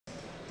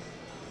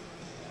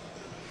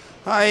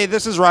Hi,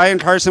 this is Ryan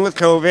Carson with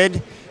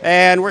COVID,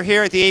 and we're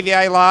here at the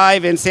AVI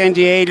Live in San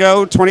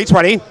Diego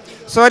 2020.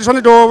 So I just want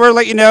to go over,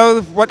 let you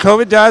know what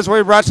COVID does, what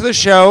we brought to the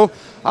show.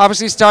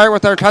 Obviously start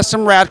with our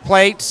custom rack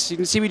plates. You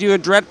can see we do a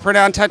direct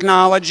print-on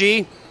technology.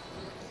 You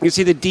can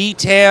see the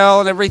detail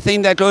and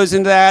everything that goes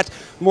into that,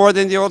 more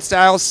than the old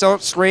style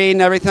silk screen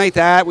and everything like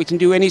that. We can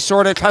do any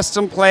sort of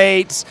custom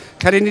plates,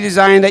 cut any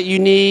design that you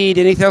need,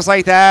 anything else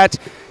like that.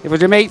 If we're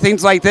to make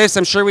things like this,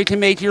 I'm sure we can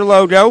make your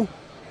logo.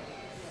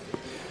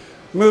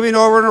 Moving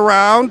over and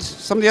around,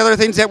 some of the other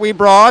things that we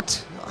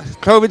brought,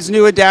 COVID's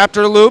new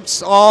adapter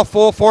loops, all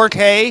full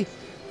 4K.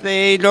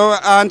 They go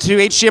onto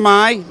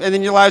HDMI, and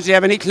then it allows you to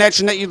have any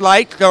connection that you'd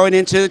like going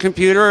into the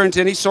computer or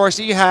into any source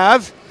that you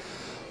have.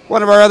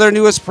 One of our other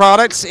newest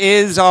products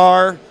is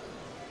our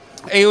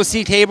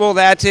AOC cable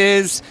that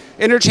is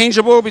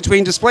interchangeable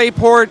between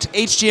DisplayPort,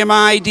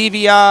 HDMI,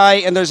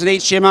 DVI, and there's an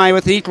HDMI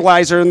with an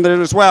equalizer in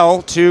there as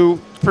well to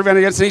prevent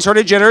against any sort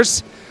of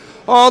jitters.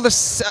 All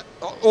the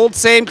old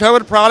same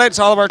COVID products,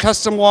 all of our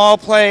custom wall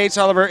plates,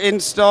 all of our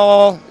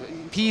install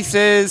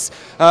pieces,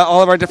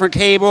 all of our different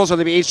cables,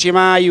 whether it be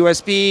HDMI,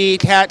 USB,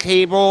 CAT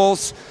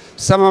cables,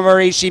 some of our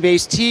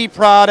HD-based T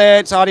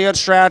products, audio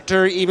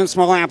extractor, even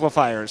small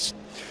amplifiers.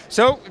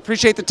 So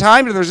appreciate the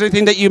time. If there's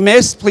anything that you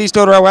missed, please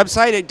go to our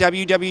website at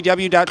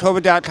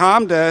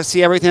www.covid.com to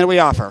see everything that we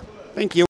offer. Thank you.